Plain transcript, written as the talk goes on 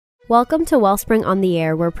Welcome to Wellspring on the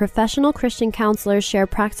Air, where professional Christian counselors share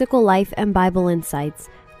practical life and Bible insights.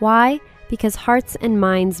 Why? Because hearts and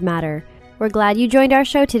minds matter. We're glad you joined our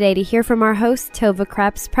show today to hear from our host, Tova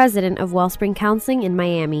Krebs, president of Wellspring Counseling in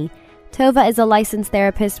Miami. Tova is a licensed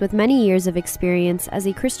therapist with many years of experience as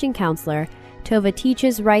a Christian counselor. Tova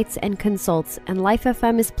teaches, writes, and consults, and Life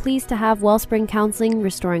FM is pleased to have Wellspring Counseling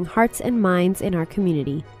restoring hearts and minds in our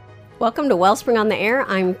community. Welcome to Wellspring on the Air.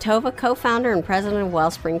 I'm Tova, co-founder and president of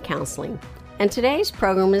Wellspring Counseling. And today's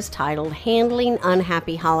program is titled Handling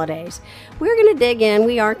Unhappy Holidays. We're going to dig in.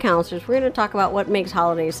 We are counselors. We're going to talk about what makes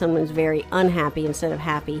holidays sometimes very unhappy instead of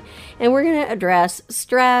happy. And we're going to address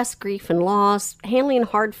stress, grief and loss, handling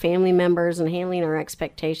hard family members, and handling our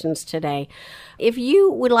expectations today. If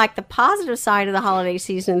you would like the positive side of the holiday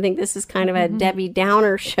season and think this is kind of a Debbie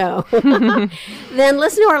Downer show, then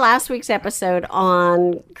listen to our last week's episode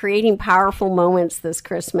on creating powerful moments this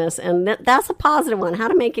Christmas. And that's a positive one, how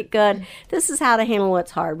to make it good. This is how to handle what's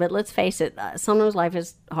hard. But let's face it, sometimes life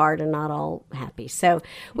is hard and not all happy. So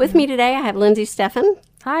with me today, I have Lindsay Steffen.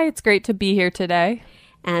 Hi, it's great to be here today.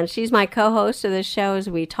 And she's my co-host of this show as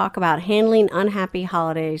we talk about handling unhappy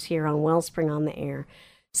holidays here on Wellspring on the Air.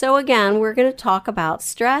 So again, we're going to talk about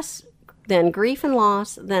stress, then grief and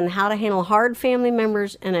loss, then how to handle hard family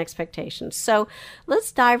members and expectations. So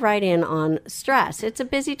let's dive right in on stress. It's a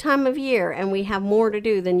busy time of year and we have more to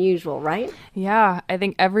do than usual, right? Yeah, I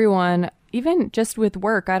think everyone, even just with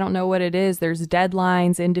work, I don't know what it is. There's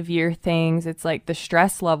deadlines, end of year things. It's like the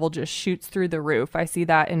stress level just shoots through the roof. I see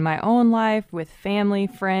that in my own life with family,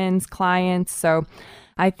 friends, clients. So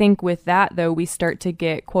I think with that, though, we start to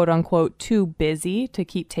get, quote unquote, too busy to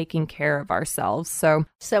keep taking care of ourselves. So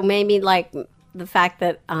maybe like the fact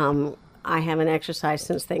that I haven't exercised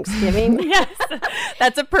since Thanksgiving. Yes,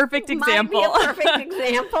 that's a perfect example. Might be a perfect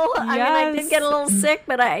example. Yes. I mean, I did get a little sick,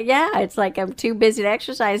 but it's like I'm too busy to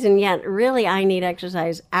exercise, and yet really I need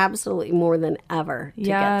exercise absolutely more than ever to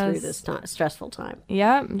get through this stressful time.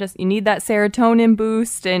 Yeah, you need that serotonin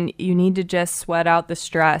boost, and you need to just sweat out the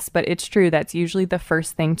stress. But it's true, that's usually the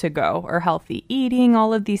first thing to go, or healthy eating,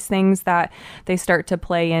 all of these things that they start to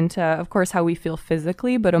play into, of course, how we feel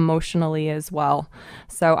physically, but emotionally as well.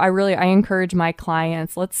 So I encourage my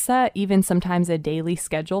clients, let's set even sometimes a daily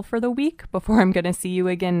schedule for the week before I'm going to see you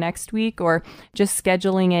again next week, or just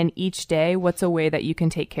scheduling in each day what's a way that you can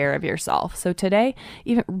take care of yourself. So today,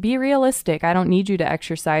 even be realistic. I don't need you to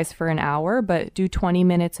exercise for an hour, but do 20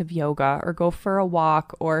 minutes of yoga, or go for a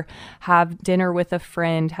walk, or have dinner with a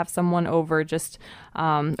friend, have someone over, just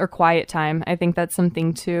or quiet time. I think that's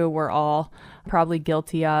something too we're all probably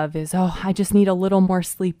guilty of is, I just need a little more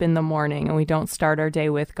sleep in the morning, and we don't start our day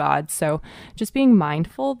with God. So just being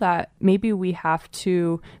mindful that maybe we have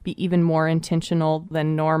to be even more intentional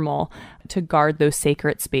than normal to guard those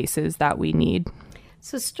sacred spaces that we need.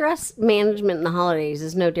 So stress management in the holidays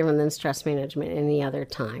is no different than stress management any other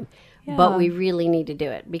time. Yeah. But we really need to do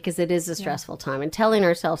it because it is a stressful time. And telling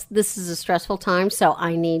ourselves, this is a stressful time, so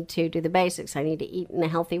I need to do the basics. I need to eat in the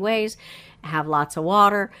healthy ways, have lots of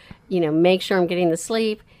water, make sure I'm getting the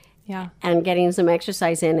sleep. Yeah. And getting some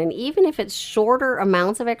exercise in. And even if it's shorter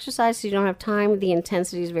amounts of exercise, so you don't have time, the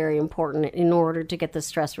intensity is very important in order to get the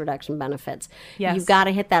stress reduction benefits. Yes. You've got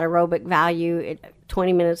to hit that aerobic value,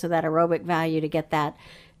 20 minutes of that aerobic value to get that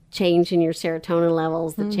change in your serotonin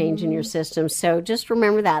levels, the change in your system. So just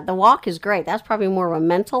remember that. The walk is great. That's probably more of a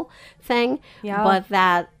mental thing. Yeah. But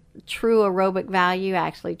that true aerobic value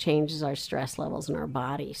actually changes our stress levels in our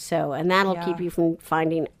body. So, and that'll keep you from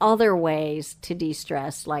finding other ways to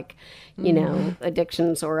de-stress, like,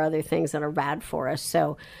 addictions or other things that are bad for us.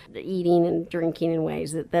 So eating and drinking in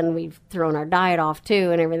ways that then we've thrown our diet off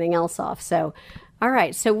too and everything else off. So, all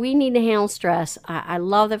right. So we need to handle stress. I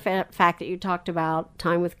love the fact that you talked about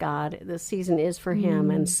time with God. This season is for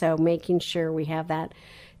Him. And so making sure we have that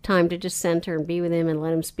time to just center and be with Him and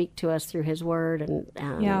let Him speak to us through His Word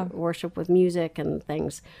and worship with music and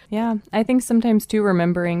things. Yeah, I think sometimes too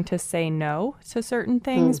remembering to say no to certain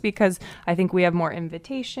things because I think we have more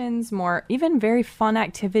invitations, more even very fun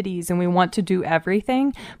activities, and we want to do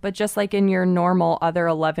everything. But just like in your normal other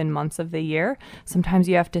 11 months of the year, sometimes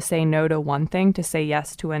you have to say no to one thing to say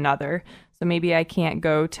yes to another. So maybe I can't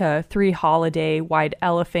go to 3 holiday white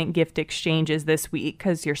elephant gift exchanges this week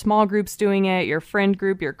because your small group's doing it, your friend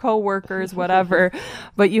group, your coworkers, whatever.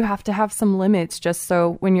 But you have to have some limits just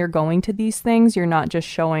so when you're going to these things, you're not just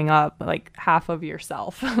showing up like half of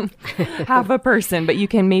yourself, half a person. But you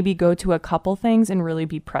can maybe go to a couple things and really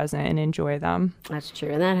be present and enjoy them. That's true.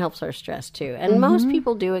 And that helps our stress too. And most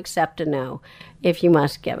people do accept a no if you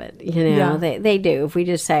must give it. They do. If we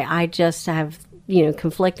just say, I just have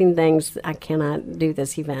conflicting things. I cannot do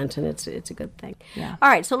this event, and it's a good thing. Yeah. All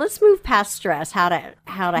right, so let's move past stress. How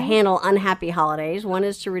to handle unhappy holidays. One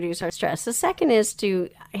is to reduce our stress. The second is to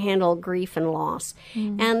handle grief and loss.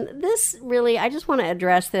 And this really, I just want to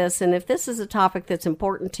address this. And if this is a topic that's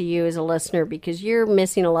important to you as a listener, because you're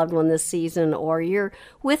missing a loved one this season, or you're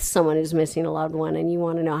with someone who's missing a loved one, and you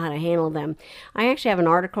want to know how to handle them, I actually have an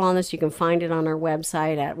article on this. You can find it on our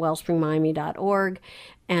website at wellspringmiami.org.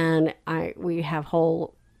 And we have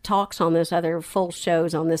whole talks on this, other full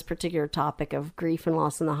shows on this particular topic of grief and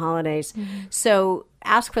loss in the holidays. So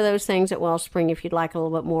ask for those things at Wellspring if you'd like a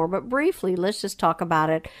little bit more. But briefly, let's just talk about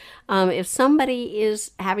it. If somebody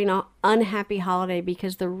is having an unhappy holiday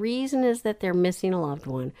because the reason is that they're missing a loved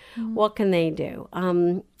one, what can they do?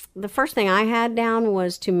 The first thing I had down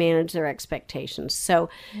was to manage their expectations. So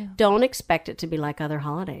don't expect it to be like other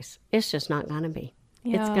holidays. It's just not going to be.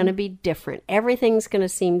 It's going to be different. Everything's going to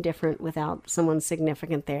seem different without someone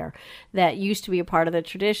significant there. That used to be a part of the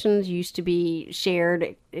traditions, used to be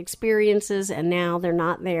shared experiences, and now they're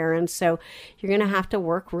not there. And so you're going to have to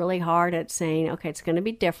work really hard at saying, okay, it's going to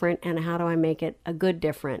be different, and how do I make it a good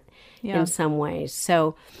different in some ways?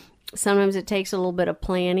 So sometimes it takes a little bit of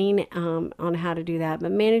planning on how to do that,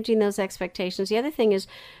 but managing those expectations. The other thing is,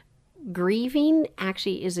 grieving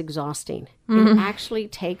actually is exhausting. It actually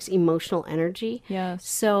takes emotional energy. Yes.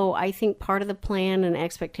 So I think part of the plan and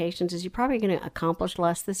expectations is you're probably going to accomplish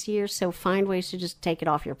less this year. So find ways to just take it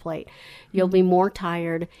off your plate. You'll be more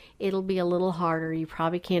tired. It'll be a little harder. You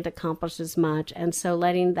probably can't accomplish as much. And so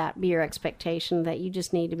letting that be your expectation that you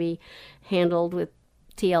just need to be handled with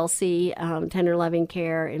TLC, tender loving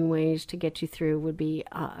care, in ways to get you through would be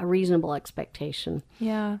a reasonable expectation.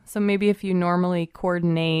 Yeah. So maybe if you normally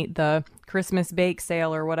coordinate the Christmas bake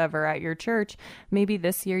sale or whatever at your church, maybe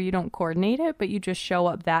this year you don't coordinate it, but you just show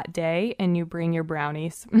up that day and you bring your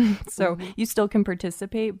brownies. So you still can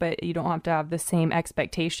participate, but you don't have to have the same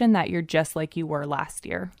expectation that you're just like you were last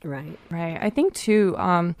year. Right. Right. I think too,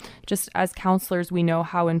 just as counselors, we know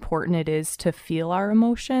how important it is to feel our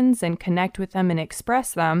emotions and connect with them and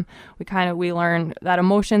express them. We learn that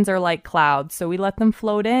emotions are like clouds. So we let them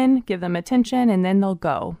float in, give them attention, and then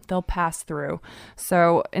they'll pass through.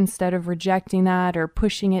 So instead of rejecting that or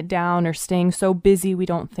pushing it down or staying so busy we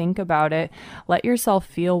don't think about it, let yourself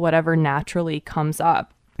feel whatever naturally comes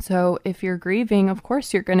up. So if you're grieving, of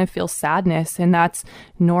course, you're going to feel sadness, and that's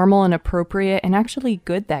normal and appropriate, and actually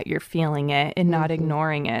good that you're feeling it and not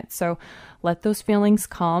ignoring it. So let those feelings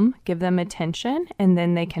come, give them attention, and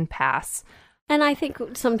then they can pass. And I think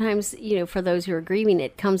sometimes, for those who are grieving,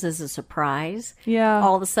 it comes as a surprise. Yeah.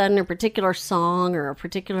 All of a sudden, a particular song or a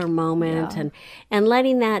particular moment, and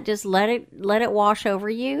letting that just let it wash over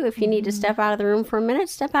you. If you need to step out of the room for a minute,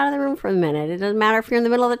 step out of the room for a minute. It doesn't matter if you're in the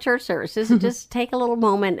middle of the church service. Just take a little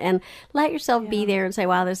moment and let yourself be there and say,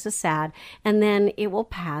 wow, this is sad. And then it will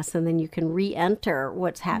pass, and then you can re-enter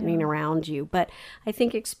what's happening around you. But I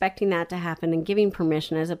think expecting that to happen and giving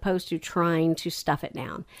permission as opposed to trying to stuff it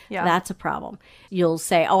down, that's a problem. You'll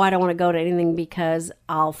say, oh, I don't want to go to anything because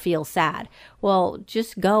I'll feel sad. Well,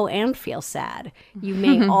 just go and feel sad. You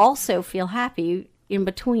may also feel happy in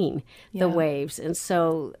between the waves. And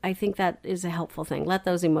so I think that is a helpful thing. Let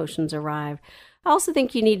those emotions arrive. I also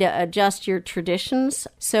think you need to adjust your traditions.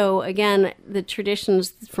 So again, the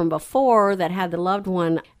traditions from before that had the loved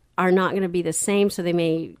one are not going to be the same. So they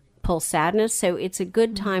may pull sadness. So it's a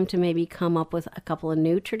good time to maybe come up with a couple of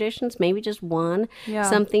new traditions, maybe just one,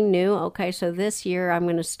 something new. Okay, so this year I'm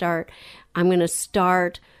going to start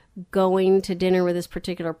going to dinner with this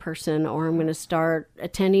particular person, or I'm going to start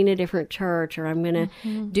attending a different church, or I'm going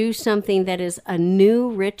to do something that is a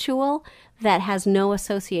new ritual that has no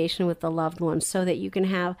association with the loved one, so that you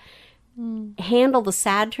can handle the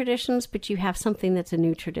sad traditions, but you have something that's a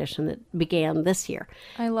new tradition that began this year.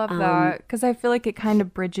 I love that, because I feel like it kind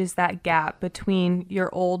of bridges that gap between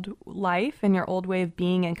your old life and your old way of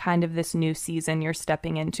being and kind of this new season you're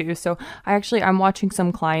stepping into. So I'm watching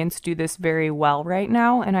some clients do this very well right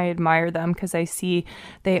now, and I admire them because I see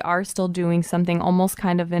they are still doing something almost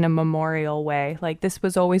kind of in a memorial way. Like, this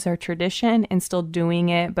was always our tradition, and still doing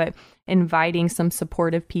it, but inviting some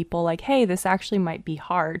supportive people like, hey, this actually might be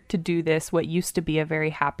hard to do this, what used to be a very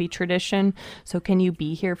happy tradition. So can you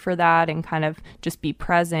be here for that and kind of just be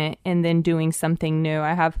present, and then doing something new.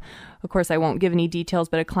 I have, of course, I won't give any details,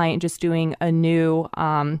 but a client just doing a new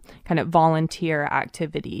kind of volunteer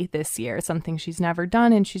activity this year, something she's never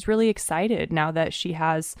done. And she's really excited now that she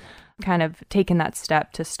has kind of taken that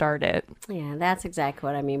step to start it. Yeah, that's exactly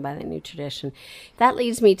what I mean by the new tradition. That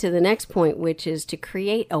leads me to the next point, which is to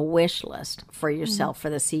create a wish list for yourself for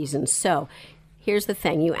the season. So here's the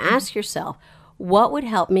thing. You ask yourself, what would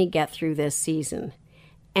help me get through this season?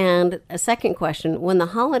 And a second question, when the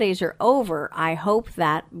holidays are over, I hope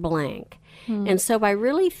that blank. And so by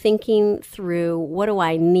really thinking through what do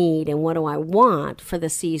I need and what do I want for the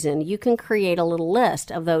season, you can create a little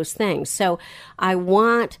list of those things. So I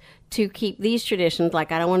want to keep these traditions,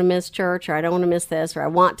 like I don't want to miss church, or I don't want to miss this, or I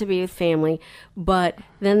want to be with family. But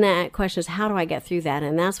then that question is, how do I get through that?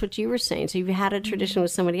 And that's what you were saying. So if you had a tradition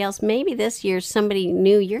with somebody else, maybe this year somebody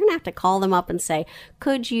new, you're going to have to call them up and say,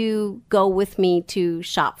 could you go with me to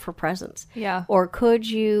shop for presents? Yeah. Or could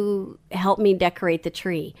you help me decorate the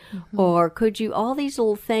tree? Or could you, all these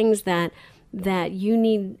little things that you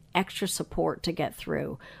need extra support to get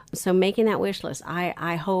through. So making that wish list,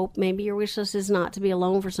 I hope maybe your wish list is not to be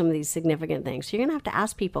alone for some of these significant things. So you're going to have to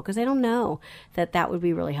ask people because they don't know that would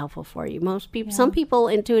be really helpful for you. Most people, some people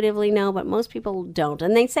intuitively know, but most people don't.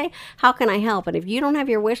 And they say, how can I help? And if you don't have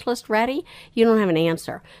your wish list ready, you don't have an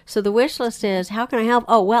answer. So the wish list is, how can I help?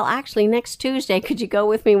 Oh, well, actually next Tuesday, could you go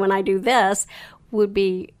with me when I do this? Would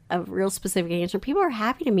be a real specific answer. People are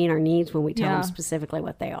happy to meet our needs when we tell them specifically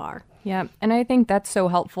what they are. Yeah. And I think that's so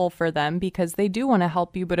helpful for them because they do want to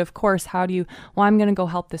help you. But of course, how do you, well, I'm going to go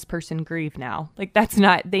help this person grieve now. Like that's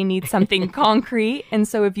not, they need something concrete. And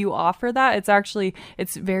so if you offer that,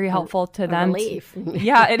 it's very helpful to them. Relief.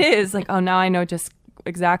 Yeah, it is. Like, oh, now I know just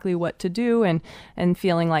exactly what to do and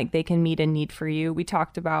feeling like they can meet a need for you. We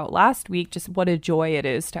talked about last week just what a joy it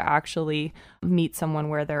is to actually meet someone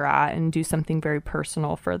where they're at and do something very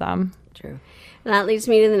personal for them. True. And that leads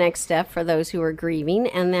me to the next step for those who are grieving,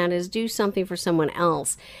 and that is do something for someone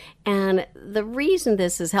else. And the reason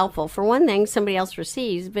this is helpful, for one thing, somebody else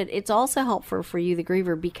receives, but it's also helpful for you, the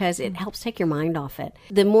griever, because it helps take your mind off it.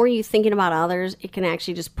 The more you're thinking about others, it can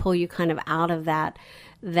actually just pull you kind of out of that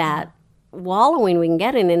wallowing we can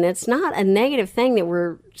get in. And it's not a negative thing that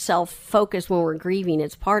we're self-focused when we're grieving.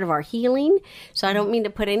 It's part of our healing. So I don't mean to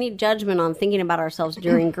put any judgment on thinking about ourselves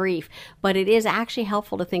during grief, but it is actually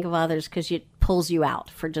helpful to think of others because it pulls you out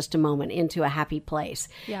for just a moment into a happy place.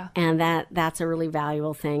 Yeah. And that's a really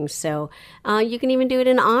valuable thing. So you can even do it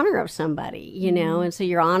in honor of somebody, you know, and so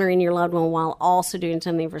you're honoring your loved one while also doing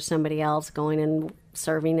something for somebody else, going and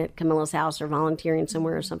serving at Camilla's house or volunteering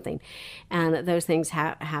somewhere or something. And those things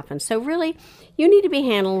happen. So really, you need to be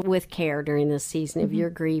handled with care during this season if you're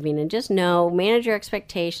grieving. And just manage your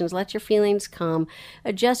expectations, let your feelings come,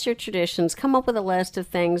 adjust your traditions, come up with a list of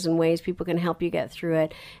things and ways people can help you get through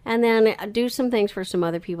it. And then do some things for some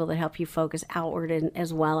other people that help you focus outward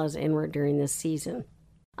as well as inward during this season.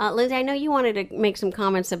 Lindsay, I know you wanted to make some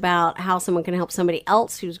comments about how someone can help somebody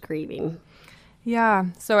else who's grieving. Yeah.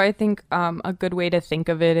 So I think a good way to think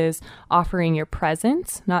of it is offering your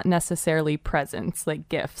presence, not necessarily presents like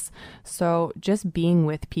gifts. So just being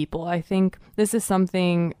with people. I think this is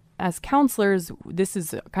something as counselors, this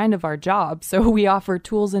is kind of our job. So we offer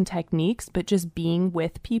tools and techniques, but just being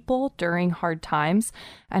with people during hard times.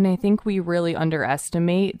 And I think we really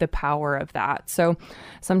underestimate the power of that. So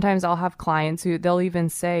sometimes I'll have clients who they'll even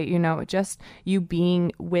say, just you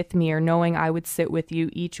being with me or knowing I would sit with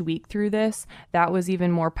you each week through this, that was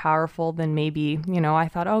even more powerful than maybe, I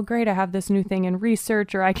thought, oh, great, I have this new thing in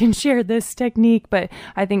research or I can share this technique. But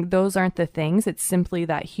I think those aren't the things. It's simply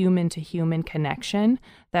that human to human connection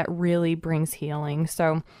that really brings healing.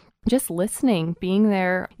 So just listening, being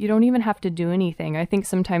there, you don't even have to do anything. I think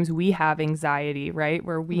sometimes we have anxiety, right?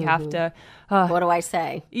 Where we have to, what do I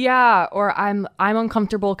say? Yeah. Or I'm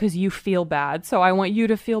uncomfortable because you feel bad. So I want you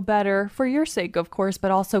to feel better for your sake, of course,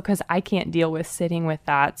 but also because I can't deal with sitting with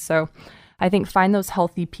that. So I think find those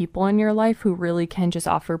healthy people in your life who really can just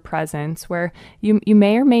offer presence where you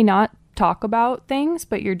may or may not talk about things,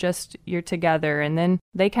 but you're together, and then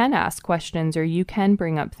they can ask questions or you can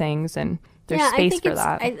bring up things, and there's space for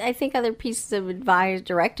that. I think other pieces of advice,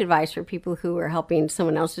 direct advice for people who are helping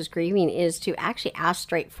someone else who's grieving is to actually ask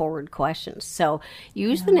straightforward questions. So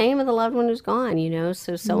use the name of the loved one who's gone,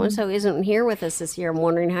 so so-and-so isn't here with us this year. I'm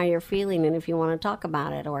wondering how you're feeling and if you want to talk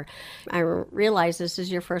about it. Or I realize this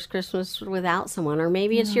is your first Christmas without someone, or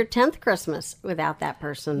maybe it's your 10th Christmas without that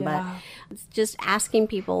person. But it's just asking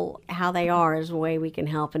people how they are is a way we can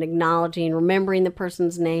help, and acknowledging, remembering the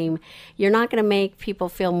person's name. You're not going to make people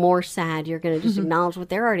feel more sad. You're going to just acknowledge what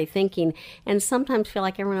they're already thinking, and sometimes feel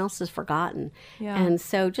like everyone else has forgotten. Yeah. And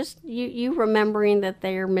so just you remembering that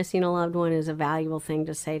they're missing a loved one is a valuable thing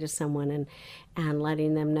to say to someone, and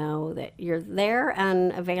letting them know that you're there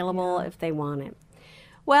and available if they want it.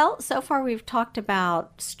 Well, so far we've talked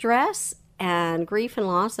about stress and grief and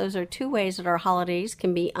loss. Those are two ways that our holidays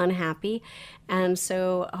can be unhappy. And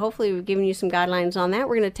so hopefully we've given you some guidelines on that.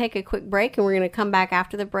 We're going to take a quick break, and we're going to come back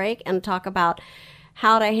after the break and talk about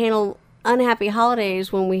how to handle unhappy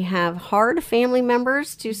holidays when we have hard family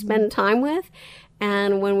members to spend time with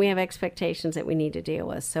and when we have expectations that we need to deal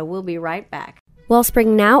with. So we'll be right back.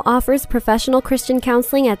 Wellspring now offers professional Christian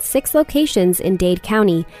counseling at 6 locations in Dade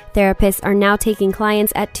County. Therapists are now taking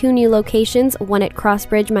clients at 2 new locations, one at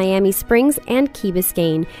Crossbridge, Miami Springs, and Key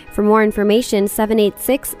Biscayne. For more information,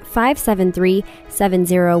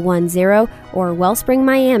 786-573-7010 or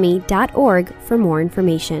wellspringmiami.org for more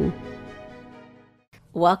information.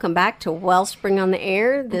 Welcome back to Wellspring on the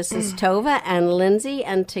Air. This is Tova and Lindsay,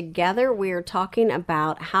 and together we are talking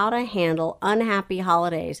about how to handle unhappy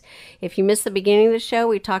holidays. If you missed the beginning of the show,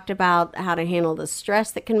 we talked about how to handle the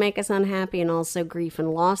stress that can make us unhappy and also grief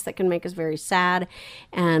and loss that can make us very sad,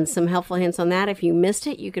 and some helpful hints on that. If you missed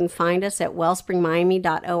it, you can find us at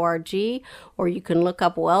wellspringmiami.org, or you can look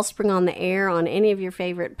up Wellspring on the Air on any of your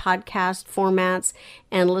favorite podcast formats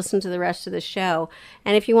and listen to the rest of the show.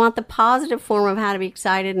 And if you want the positive form of how to be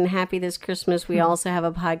excited and happy this Christmas, we also have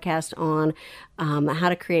a podcast on how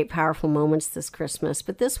to create powerful moments this Christmas.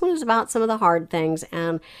 But this one is about some of the hard things,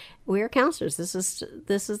 and we are counselors. This is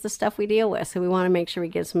the stuff we deal with, so we want to make sure we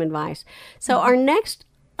give some advice. So our next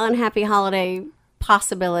unhappy holiday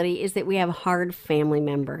possibility is that we have hard family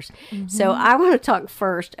members. So I want to talk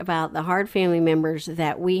first about the hard family members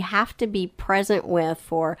that we have to be present with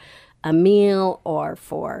for a meal or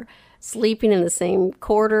for sleeping in the same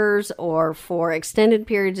quarters or for extended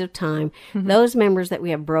periods of time, those members that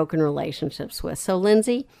we have broken relationships with. So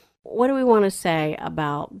Lindsay, what do we want to say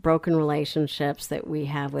about broken relationships that we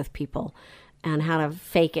have with people and how to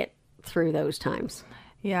fake it through those times?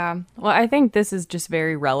 Yeah. Well, I think this is just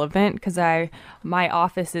very relevant because my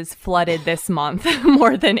office is flooded this month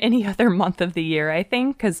more than any other month of the year, I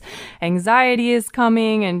think, because anxiety is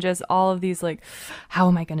coming and just all of these, like, how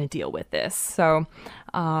am I going to deal with this? So,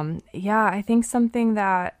 I think something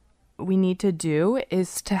that we need to do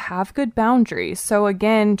is to have good boundaries. So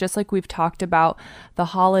again, just like we've talked about the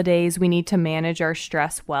holidays, we need to manage our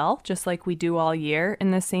stress well, just like we do all year.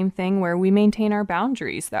 And the same thing where we maintain our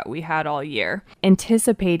boundaries that we had all year,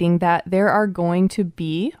 anticipating that there are going to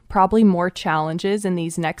be probably more challenges in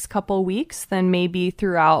these next couple weeks than maybe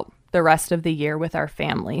throughout the rest of the year with our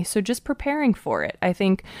family. So just preparing for it. I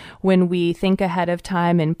think when we think ahead of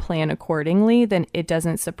time and plan accordingly, then it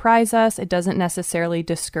doesn't surprise us. It doesn't necessarily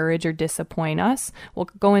discourage or disappoint us. We'll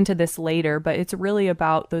go into this later, but it's really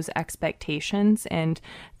about those expectations and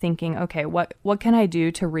thinking, okay, what can I do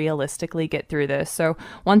to realistically get through this? So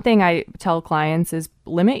one thing I tell clients is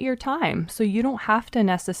limit your time. So you don't have to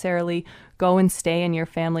necessarily go and stay in your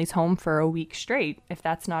family's home for a week straight if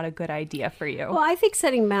that's not a good idea for you. Well, I think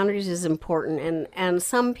setting boundaries is important, and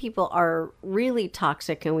some people are really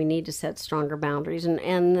toxic and we need to set stronger boundaries,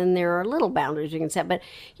 and then there are little boundaries you can set. But,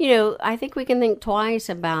 I think we can think twice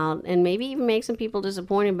about, and maybe even make some people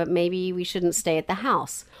disappointed, but maybe we shouldn't stay at the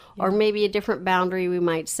house. Yeah. Or maybe a different boundary we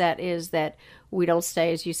might set is that we don't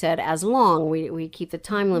stay, as you said, as long. We keep the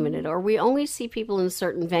time limited, or we only see people in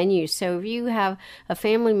certain venues. So if you have a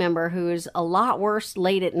family member who is a lot worse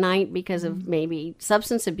late at night because of maybe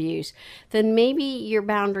substance abuse, then maybe your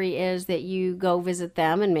boundary is that you go visit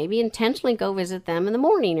them, and maybe intentionally go visit them in the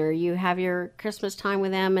morning, or you have your Christmas time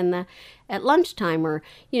with them at lunchtime, or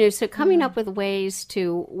so coming up with ways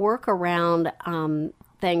to work around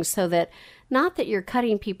things so that not that you're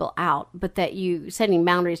cutting people out, but that you setting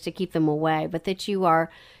boundaries to keep them away, but that you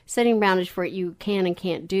are setting boundaries for what you can and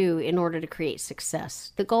can't do in order to create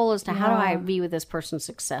success. The goal is to how do I be with this person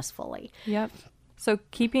successfully? Yep. So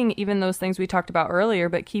keeping even those things we talked about earlier,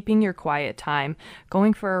 but keeping your quiet time,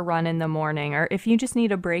 going for a run in the morning, or if you just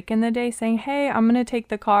need a break in the day, saying, hey, I'm going to take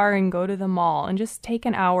the car and go to the mall and just take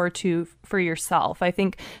an hour or two for yourself. I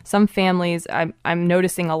think some families, I'm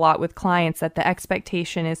noticing a lot with clients that the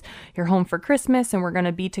expectation is you're home for Christmas and we're going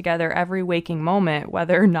to be together every waking moment,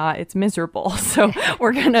 whether or not it's miserable. So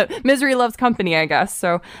misery loves company, I guess.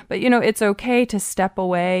 So, but it's okay to step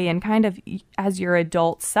away and kind of as your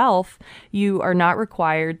adult self, you are not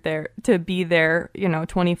required there to be there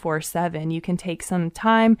 24/7. You can take some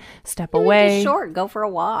time, step away, just short, go for a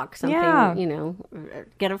walk, something,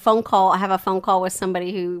 get a phone call, have a phone call with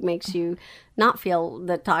somebody who makes you not feel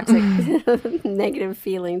the toxic negative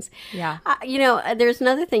feelings. Yeah. There's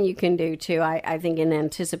another thing you can do too, I think, in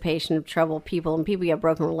anticipation of troubled people and people who have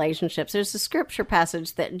broken relationships. There's a scripture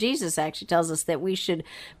passage that Jesus actually tells us that we should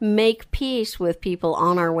make peace with people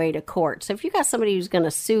on our way to court. So if you got somebody who's going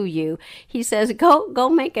to sue you, he says, go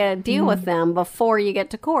make a deal with them before you get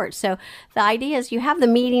to court. So the idea is you have the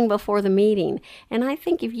meeting before the meeting. And I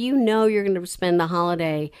think if you're going to spend the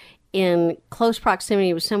holiday in close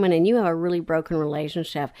proximity with someone and you have a really broken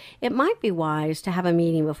relationship, it might be wise to have a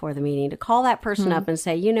meeting before the meeting, to call that person up and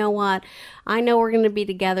say, you know what, I know we're going to be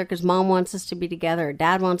together because mom wants us to be together or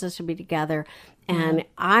dad wants us to be together. And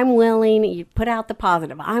I'm willing, you put out the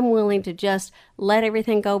positive, I'm willing to just let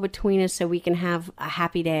everything go between us so we can have a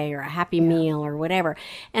happy day or a happy meal or whatever.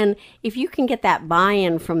 And if you can get that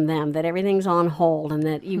buy-in from them, that everything's on hold and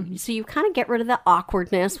that you, so you kind of get rid of the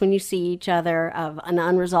awkwardness when you see each other of an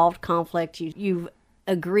unresolved conflict. You've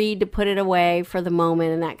agreed to put it away for the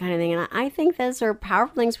moment and that kind of thing. And I think those are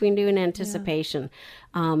powerful things we can do in anticipation.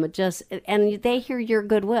 And they hear your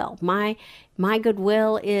goodwill. My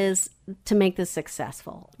goodwill is to make this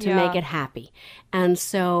successful, to make it happy. And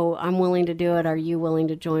so I'm willing to do it. Are you willing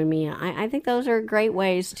to join me? I think those are great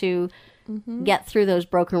ways to get through those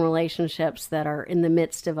broken relationships that are in the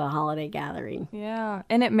midst of a holiday gathering. Yeah.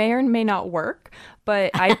 And it may or may not work,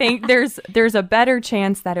 but I think there's a better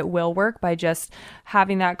chance that it will work by just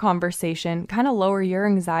having that conversation, kind of lower your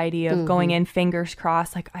anxiety of going in fingers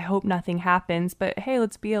crossed, like, I hope nothing happens, but hey,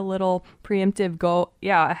 let's be a little preemptive, go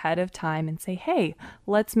ahead of time and say, hey,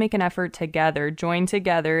 let's make an effort together, join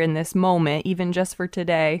together in this moment, even just for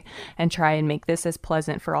today, and try and make this as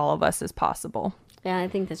pleasant for all of us as possible. Yeah, I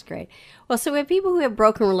think that's great. Well, so we have people who have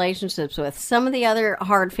broken relationships with. Some of the other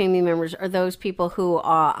hard family members are those people who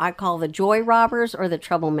I call the joy robbers or the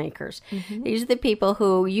troublemakers. These are the people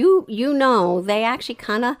who you know they actually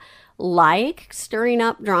kind of like stirring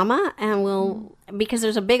up drama and will, because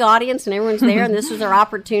there's a big audience and everyone's there and this is their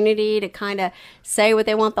opportunity to kind of say what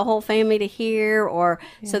they want the whole family to hear, or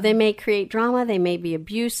so they may create drama, they may be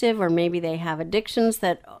abusive, or maybe they have addictions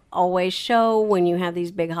that always show when you have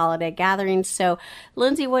these big holiday gatherings. So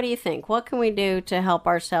Lindsay, what do you think? What can we do to help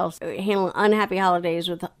ourselves handle unhappy holidays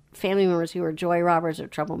with family members who are joy robbers or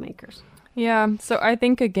troublemakers? Yeah, so I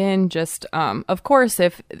think, again, just, of course,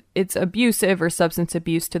 if it's abusive or substance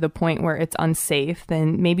abuse to the point where it's unsafe,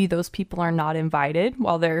 then maybe those people are not invited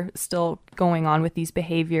while they're still going on with these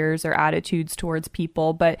behaviors or attitudes towards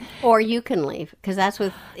people. Or you can leave, because that's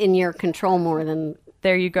within your control more than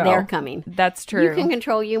there you go. They're coming. That's true. You can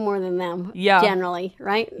control you more than them, generally,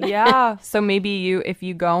 right? Yeah. So maybe if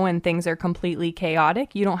you go and things are completely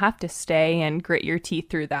chaotic, you don't have to stay and grit your teeth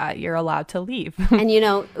through that. You're allowed to leave. And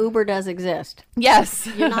Uber does exist. Yes.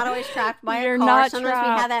 You're not always trapped by You're a car. not Sometimes trapped.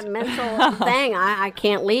 we have that mental thing. I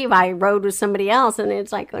can't leave. I rode with somebody else. And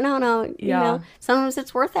it's like, no. Sometimes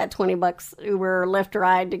it's worth that $20 Uber or Lyft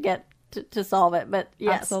ride to get to solve it. But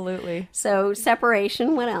yes. Absolutely. So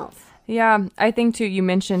separation, what else? Yeah, I think too, you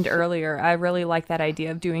mentioned earlier, I really like that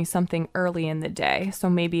idea of doing something early in the day. So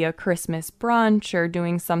maybe a Christmas brunch or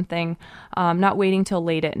doing something, not waiting till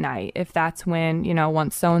late at night. If that's when,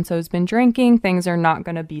 once so-and-so's been drinking, things are not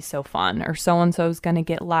going to be so fun, or so-and-so's going to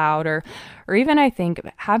get loud, or even I think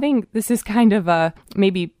this is kind of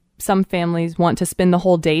maybe some families want to spend the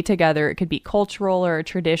whole day together. It could be cultural or a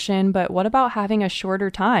tradition, but what about having a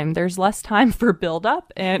shorter time? There's less time for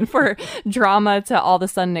buildup and for drama to all of a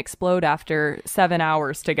sudden explode after 7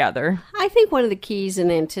 hours together. I think one of the keys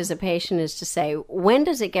in anticipation is to say, when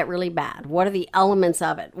does it get really bad? What are the elements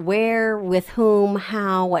of it? Where, with whom,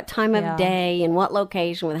 how, what time of day, in what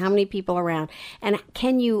location, with how many people around? And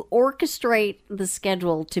can you orchestrate the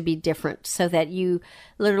schedule to be different so that you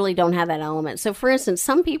literally don't have that element? So for instance,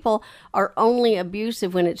 some people are only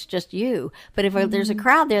abusive when it's just you, but if there's a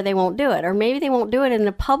crowd there, they won't do it. Or maybe they won't do it in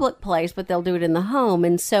a public place, but they'll do it in the home.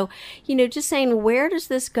 And so, just saying, where does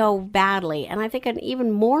this go badly? And I think an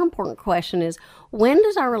even more important question is, when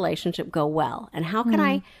does our relationship go well? And how can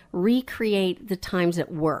I recreate the times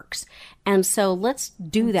it works? And so let's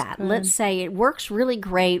do that. Good. Let's say it works really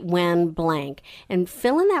great when blank, and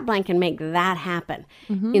fill in that blank and make that happen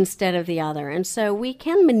instead of the other. And so we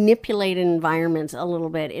can manipulate environments a little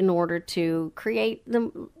bit in order to create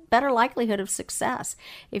the better likelihood of success.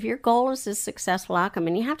 If your goal is a successful outcome,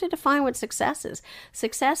 and you have to define what success is.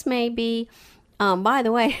 Success may be, by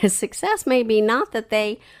the way, success may be not that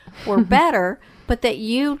they were better, but that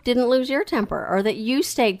you didn't lose your temper, or that you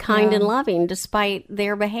stayed kind and loving despite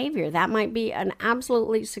their behavior. That might be an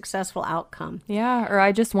absolutely successful outcome. Yeah, or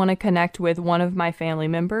I just want to connect with one of my family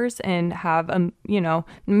members and have,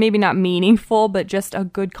 maybe not meaningful, but just a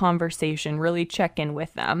good conversation, really check in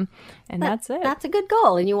with them. And that's it. That's a good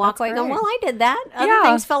goal. And you walk away going, well, I did that. Other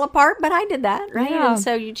things fell apart, but I did that, right? Yeah. And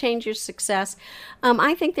so you change your success.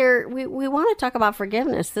 I think we want to talk about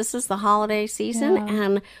forgiveness. This is the holiday season,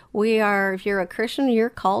 and if you're a Christian, you're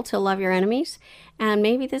called to love your enemies. And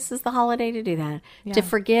maybe this is the holiday to do that, to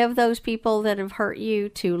forgive those people that have hurt you,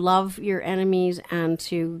 to love your enemies, and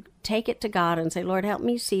to take it to God and say, Lord, help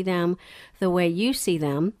me see them the way you see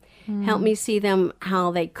them. Help me see them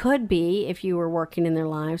how they could be if you were working in their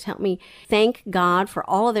lives. Help me thank God for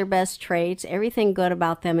all of their best traits, everything good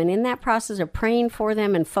about them. And in that process of praying for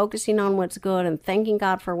them and focusing on what's good and thanking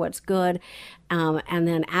God for what's good, and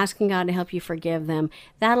then asking God to help you forgive them,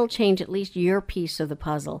 that'll change at least your piece of the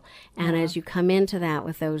puzzle. And as you come into that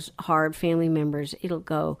with those hard family members, it'll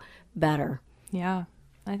go better. Yeah.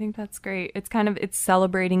 I think that's great. It's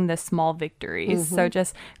celebrating the small victories. So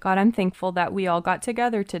just, God, I'm thankful that we all got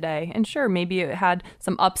together today. And sure, maybe it had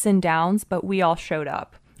some ups and downs, but we all showed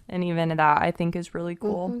up. And even that, I think, is really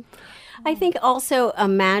cool. I think also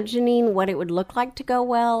imagining what it would look like to go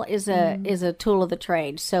well is a tool of the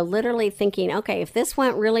trade. So literally thinking, okay, if this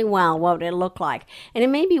went really well, what would it look like? And it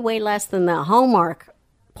may be way less than the Hallmark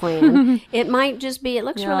plan. It might just be, it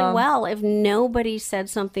looks really well if nobody said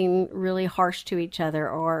something really harsh to each other,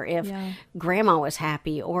 or if grandma was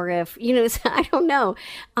happy, or if, I don't know.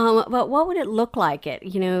 But what would it look like? It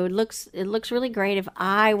looks really great if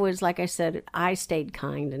I was, like I said, I stayed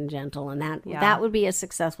kind and gentle, and that would be a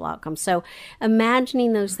successful outcome. So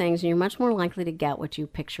imagining those things, and you're much more likely to get what you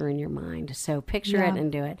picture in your mind. So picture it and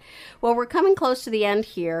do it. Well, we're coming close to the end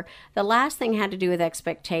here. The last thing had to do with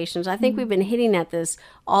expectations. I think we've been hitting at this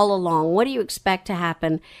all along. What do you expect to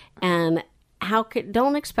happen? And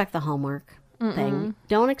don't expect the Hallmark thing.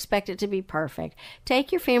 Don't expect it to be perfect.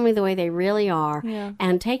 Take your family the way they really are,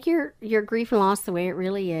 and take your grief and loss the way it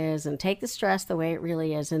really is, and take the stress the way it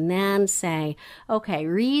really is, and then say, okay,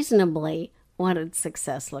 reasonably, what did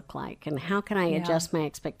success look like, and how can I adjust my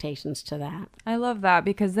expectations to that? I love that,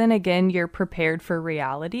 because then again, you're prepared for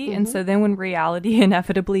reality. And so then when reality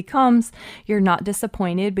inevitably comes, you're not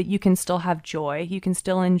disappointed, but you can still have joy. You can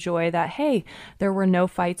still enjoy that, hey, there were no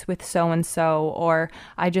fights with so-and-so, or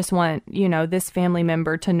I just want, this family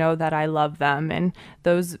member to know that I love them. And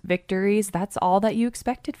those victories, that's all that you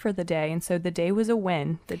expected for the day. And so the day was a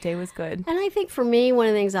win. The day was good. And I think for me, one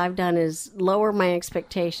of the things I've done is lower my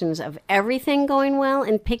expectations of everything going well,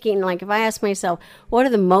 and picking, like, if I ask myself, what are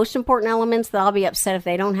the most important elements that I'll be upset if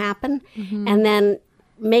they don't happen? And then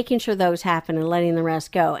making sure those happen and letting the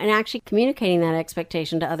rest go, and actually communicating that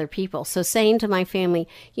expectation to other people. So saying to my family,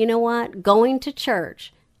 you know what, going to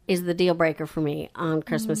church is the deal breaker for me on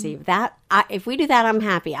Christmas Eve. If we do that, I'm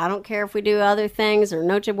happy. I don't care if we do other things or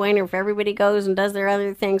Noche Buena, if everybody goes and does their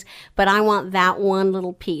other things, but I want that one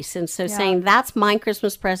little piece. And so saying, that's my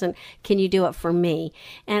Christmas present. Can you do it for me?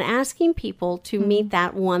 And asking people to meet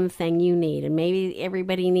that one thing you need. And maybe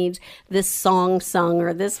everybody needs this song sung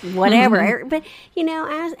or this whatever. But,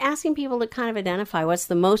 asking people to kind of identify what's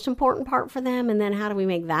the most important part for them, and then how do we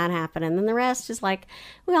make that happen? And then the rest is like,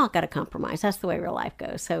 we all got to compromise. That's the way real life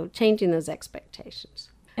goes. So changing those expectations.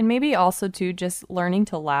 And maybe also, too, just learning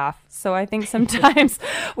to laugh. So I think sometimes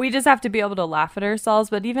we just have to be able to laugh at ourselves,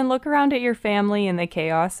 but even look around at your family and the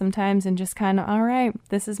chaos sometimes and just kind of, all right,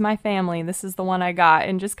 this is my family. This is the one I got.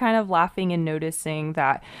 And just kind of laughing and noticing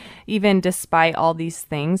that even despite all these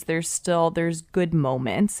things, there's good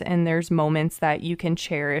moments, and there's moments that you can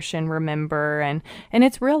cherish and remember. And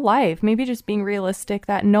it's real life. Maybe just being realistic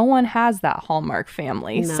that no one has that Hallmark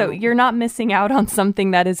family. No. So you're not missing out on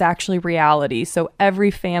something that is actually reality. So every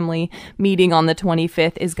family meeting on the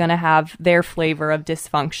 25th is going to have their flavor of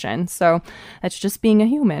dysfunction. So that's just being a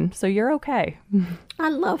human. So you're okay. I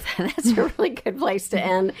love that. That's a really good place to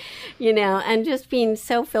end, and just being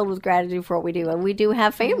so filled with gratitude for what we do. And we do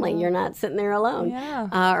have family. You're not sitting there alone.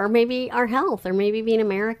 Yeah. Or maybe our health, or maybe being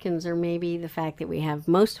Americans, or maybe the fact that we have,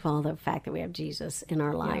 most of all, the fact that we have Jesus in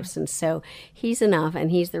our lives. And so he's enough,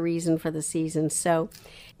 and he's the reason for the season. So,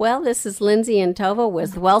 well, this is Lindsay and Tova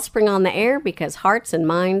with Wellspring on the Air, because hearts and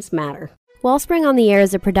minds matter. Wellspring on the Air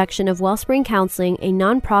is a production of Wellspring Counseling, a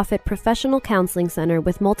nonprofit professional counseling center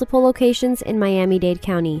with multiple locations in Miami-Dade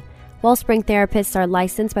County. Wellspring therapists are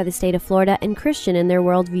licensed by the state of Florida and Christian in their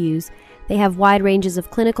worldviews. They have wide ranges of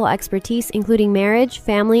clinical expertise, including marriage,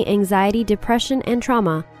 family, anxiety, depression, and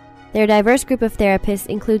trauma. Their diverse group of therapists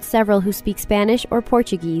includes several who speak Spanish or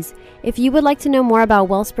Portuguese. If you would like to know more about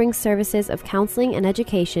Wellspring's services of counseling and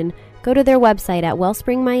education, go to their website at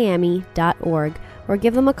wellspringmiami.org or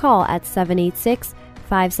give them a call at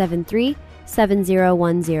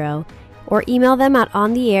 786-573-7010 or email them at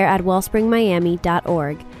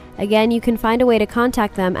ontheair@wellspringmiami.org. Again, you can find a way to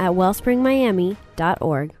contact them at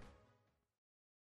wellspringmiami.org.